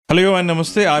Hello and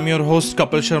namaste. I'm your host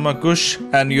Kapil Sharma Kush,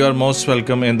 and you are most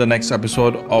welcome in the next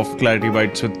episode of Clarity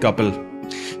Bites with Kapil.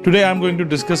 Today I'm going to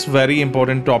discuss very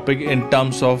important topic in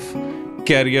terms of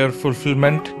career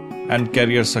fulfillment and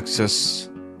career success.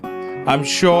 I'm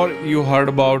sure you heard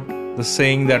about the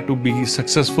saying that to be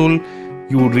successful,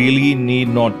 you really need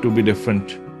not to be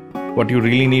different. What you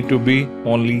really need to be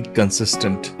only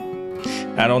consistent.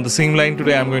 And on the same line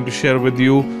today, I'm going to share with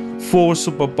you 4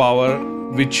 superpower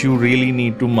which you really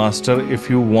need to master if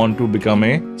you want to become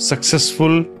a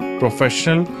successful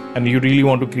professional and you really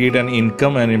want to create an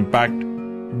income and impact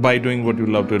by doing what you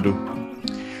love to do.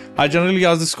 I generally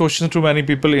ask this question to many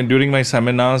people during my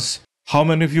seminars. How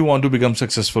many of you want to become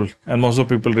successful? And most of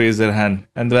people raise their hand.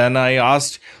 And when I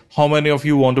asked how many of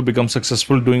you want to become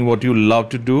successful doing what you love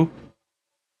to do,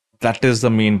 that is the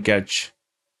main catch.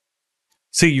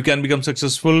 See, you can become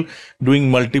successful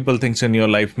doing multiple things in your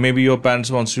life. Maybe your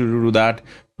parents want you to do that.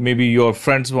 Maybe your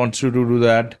friends want you to do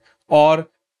that. Or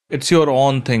it's your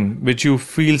own thing, which you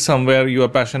feel somewhere you are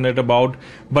passionate about.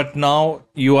 But now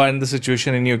you are in the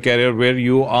situation in your career where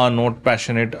you are not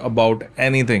passionate about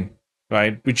anything,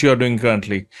 right? Which you are doing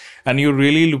currently. And you're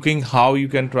really looking how you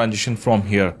can transition from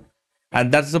here.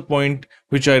 And that's the point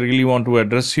which I really want to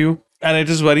address you. And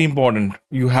it is very important.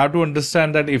 You have to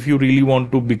understand that if you really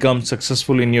want to become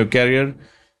successful in your career,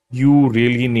 you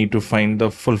really need to find the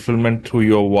fulfillment through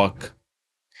your work.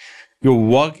 Your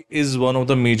work is one of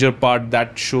the major part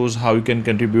that shows how you can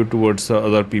contribute towards the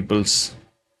other people's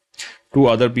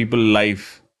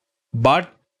life.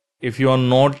 But if you are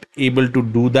not able to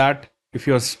do that, if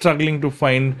you are struggling to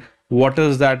find what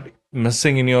is that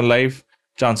missing in your life,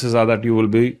 chances are that you will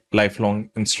be lifelong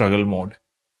in struggle mode.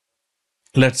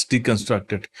 Let's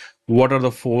deconstruct it. What are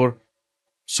the 4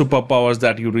 superpowers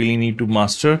that you really need to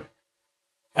master?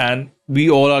 And we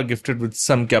all are gifted with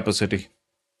some capacity.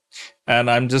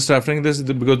 And I'm just referring this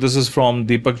because this is from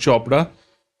Deepak Chopra.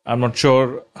 I'm not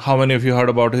sure how many of you heard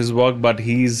about his work, but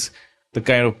he's the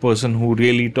kind of person who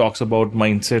really talks about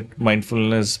mindset,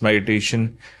 mindfulness,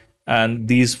 meditation. And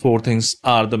these 4 things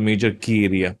are the major key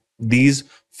area. These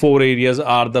 4 areas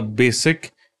are the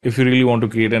basic if you really want to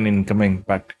create an income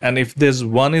impact. And if there's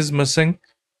one is missing,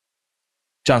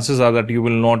 chances are that you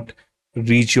will not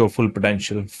reach your full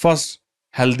potential. First,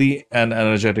 healthy and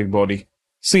energetic body.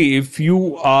 See, if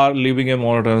you are living a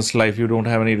monotonous life, you don't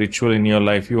have any ritual in your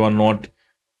life, you are not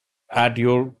at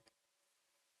your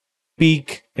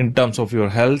peak in terms of your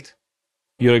health,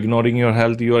 you're ignoring your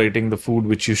health, you're eating the food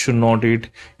which you should not eat,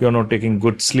 you're not taking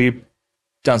good sleep,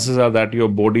 chances are that your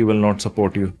body will not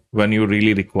support you when you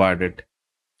really required it.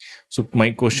 So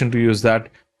my question to you is that,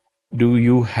 do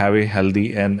you have a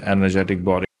healthy and energetic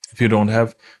body? If you don't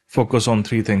have, focus on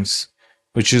 3 things,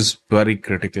 which is very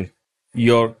critical.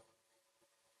 Your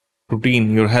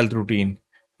routine, your health routine,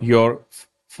 your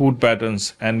food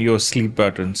patterns, and your sleep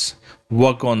patterns.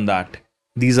 Work on that.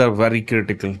 These are very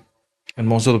critical. And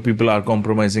most of the people are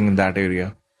compromising in that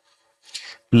area.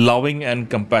 Loving and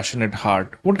compassionate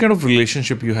heart. What kind of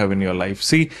relationship you have in your life?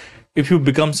 See, if you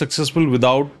become successful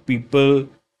without people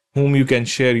whom you can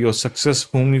share your success,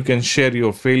 whom you can share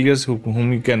your failures,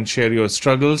 whom you can share your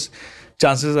struggles,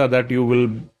 chances are that you will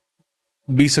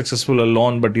be successful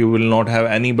alone, but you will not have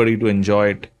anybody to enjoy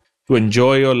it, to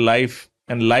enjoy your life.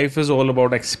 And life is all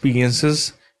about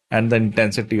experiences and the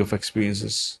intensity of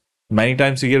experiences. Many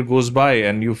times a year goes by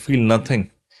and you feel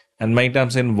nothing. And many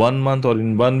times in 1 month or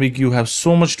in 1 week, you have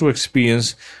so much to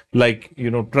experience, like,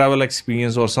 travel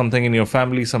experience or something in your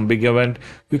family, some big event.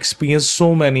 You experience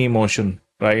so many emotions,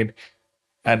 right?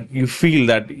 And you feel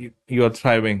that you are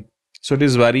thriving. So it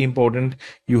is very important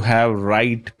you have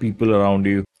right people around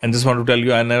you. And just want to tell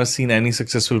you, I never seen any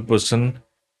successful person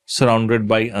surrounded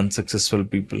by unsuccessful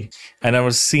people. I never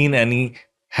seen any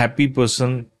happy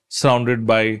person surrounded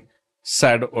by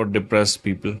sad or depressed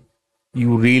people.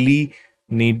 You really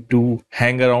need to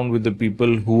hang around with the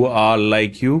people who are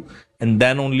like you, and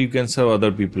then only you can serve other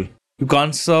people. You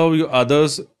can't serve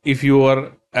others if you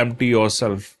are empty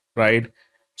yourself, right?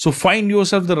 So find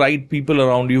yourself the right people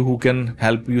around you who can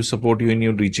help you, support you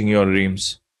in reaching your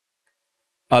dreams.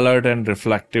 Alert and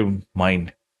reflective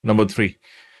mind. Number 3,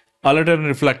 alert and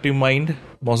reflective mind.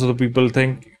 Most of the people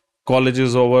think college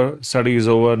is over, study is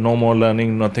over, no more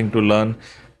learning, nothing to learn.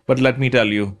 But let me tell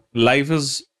you, life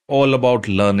is all about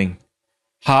learning.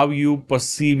 How you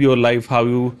perceive your life, how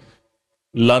you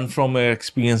learn from your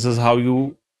experiences, how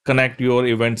you connect your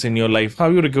events in your life, how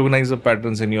you recognize the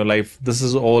patterns in your life. This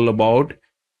is all about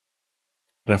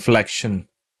reflection.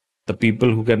 The people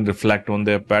who can reflect on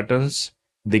their patterns,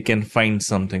 they can find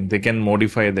something, they can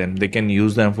modify them, they can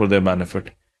use them for their benefit.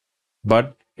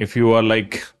 But if you are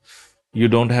like, you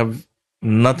don't have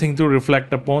nothing to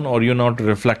reflect upon, or you're not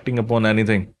reflecting upon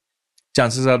anything,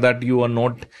 chances are that you are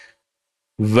not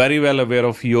very well aware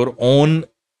of your own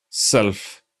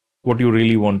self, what you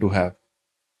really want to have.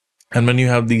 And when you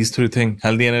have these three things,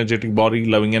 healthy, energetic body,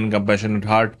 loving and compassionate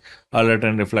heart, alert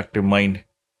and reflective mind,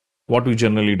 what we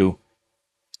generally do,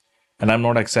 and I'm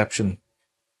not exception.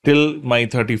 Till my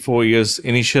 34 years,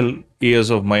 initial years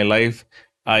of my life,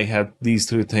 I had these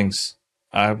three things.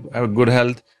 I have good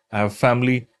health, I have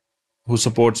family who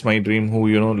supports my dream,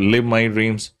 who, live my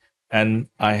dreams, and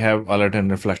I have alert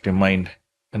and reflective mind.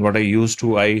 And what I use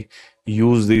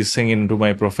these things into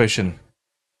my profession.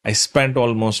 I spent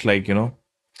almost like,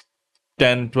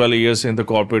 10, 12 years in the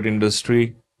corporate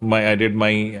industry. I did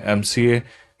my MCA,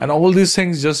 and all these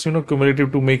things just,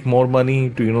 cumulative to make more money,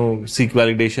 to, seek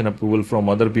validation, approval from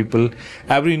other people.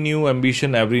 Every new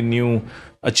ambition, every new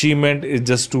achievement is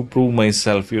just to prove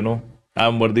myself,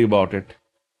 I'm worthy about it.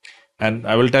 And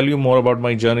I will tell you more about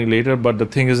my journey later, but the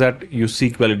thing is that you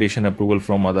seek validation, approval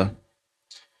from other.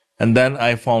 And then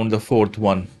I found the fourth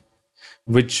one,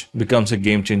 which becomes a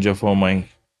game changer for my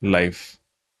life.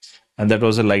 And that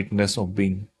was a lightness of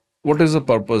being. What is the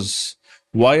purpose?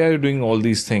 Why are you doing all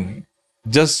these things?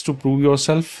 Just to prove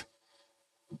yourself?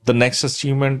 The next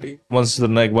achievement, once the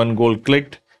one goal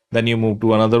clicked, then you move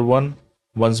to another one.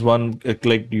 Once one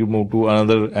clicked, you move to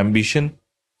another ambition,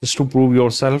 just to prove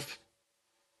yourself.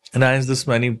 And I have this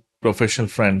many professional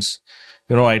friends.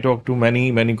 I talk to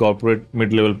many corporate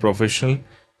mid-level professional.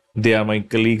 They are my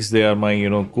colleagues. They are my,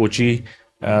 coachee.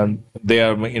 And they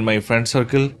are in my friend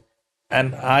circle.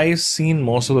 And I've seen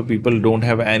most of the people don't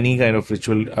have any kind of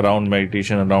ritual around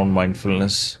meditation, around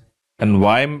mindfulness. And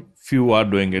why few are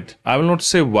doing it? I will not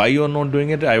say why you are not doing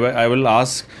it. I will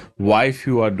ask why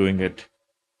few are doing it.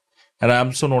 And I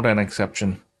am so not an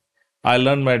exception. I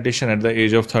learned meditation at the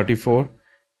age of 34,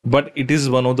 but it is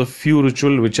one of the few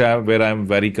ritual where I am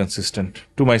very consistent,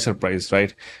 to my surprise,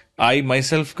 right? I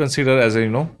myself consider as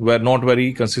we're not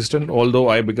very consistent, although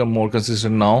I become more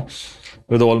consistent now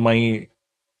with all my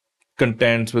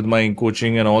contents, with my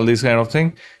coaching and all these kind of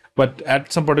thing. But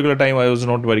at some particular time, I was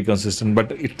not very consistent,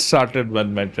 but it started with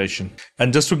meditation.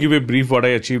 And just to give a brief what I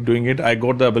achieved doing it, I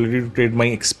got the ability to trade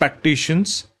my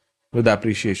expectations with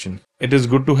appreciation. It is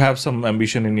good to have some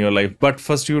ambition in your life, but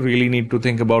first you really need to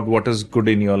think about what is good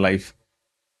in your life.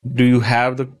 Do you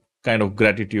have the kind of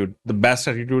gratitude? The best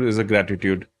attitude is a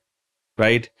gratitude,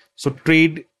 right? So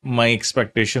trade my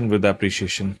expectation with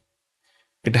appreciation.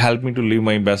 It helped me to live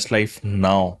my best life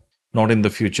now, not in the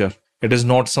future. It is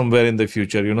not somewhere in the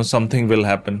future, something will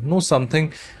happen. No,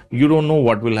 something, you don't know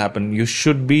what will happen. You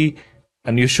should be,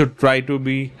 and you should try to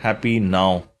be happy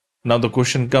now. Now the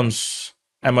question comes,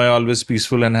 am I always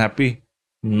peaceful and happy?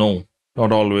 No,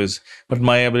 not always. But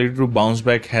my ability to bounce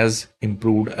back has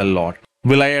improved a lot.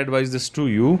 Will I advise this to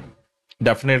you?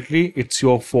 Definitely, it's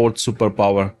your fourth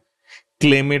superpower.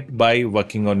 Claim it by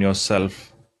working on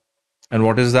yourself. And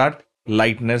what is that?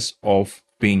 Lightness of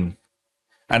being.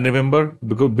 And remember,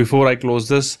 before I close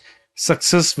this,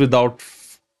 success without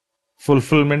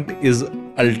fulfillment is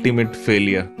ultimate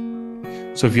failure.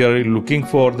 So if you are looking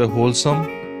for the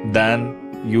wholesome,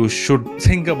 then you should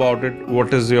think about it.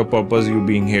 What is your purpose, you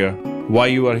being here? Why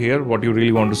you are here? What you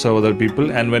really want to serve other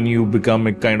people? And when you become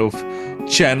a kind of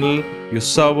channel, you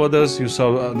serve others, you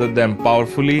serve them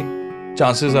powerfully,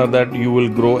 chances are that you will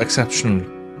grow exceptional,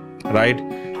 right?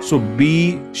 So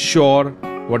be sure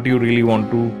what you really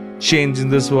want to change in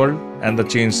this world, and the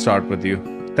change start with you.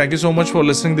 Thank you so much for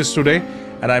listening this today,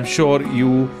 and I'm sure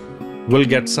you will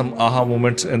get some aha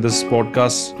moments in this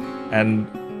podcast, and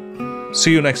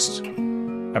see you next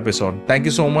episode. Thank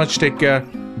you so much. Take care.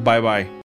 Bye bye.